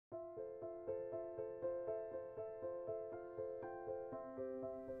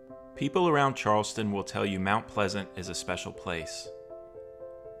People around Charleston will tell you Mount Pleasant is a special place.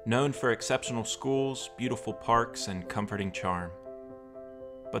 Known for exceptional schools, beautiful parks, and comforting charm.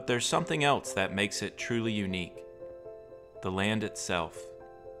 But there's something else that makes it truly unique. The land itself.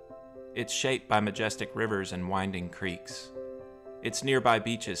 It's shaped by majestic rivers and winding creeks. Its nearby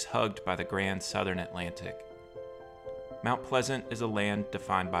beaches hugged by the grand southern Atlantic. Mount Pleasant is a land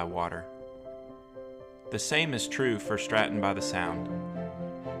defined by water. The same is true for Stratton by the Sound.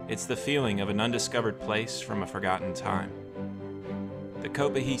 It's the feeling of an undiscovered place from a forgotten time. The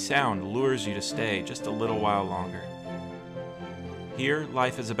Copahy Sound lures you to stay just a little while longer. Here,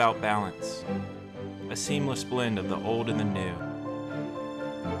 life is about balance, a seamless blend of the old and the new,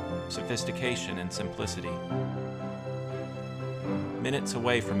 sophistication and simplicity. Minutes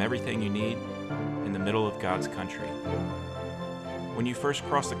away from everything you need, in the middle of God's country. When you first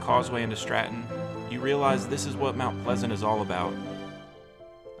cross the causeway into Stratton, you realize this is what Mount Pleasant is all about.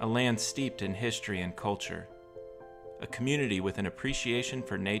 A land steeped in history and culture. A community with an appreciation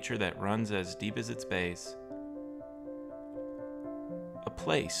for nature that runs as deep as its bays. A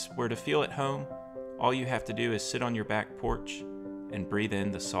place where to feel at home, all you have to do is sit on your back porch and breathe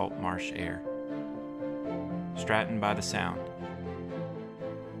in the salt marsh air. Stratton by the Sound.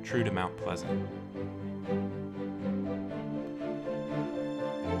 True to Mount Pleasant.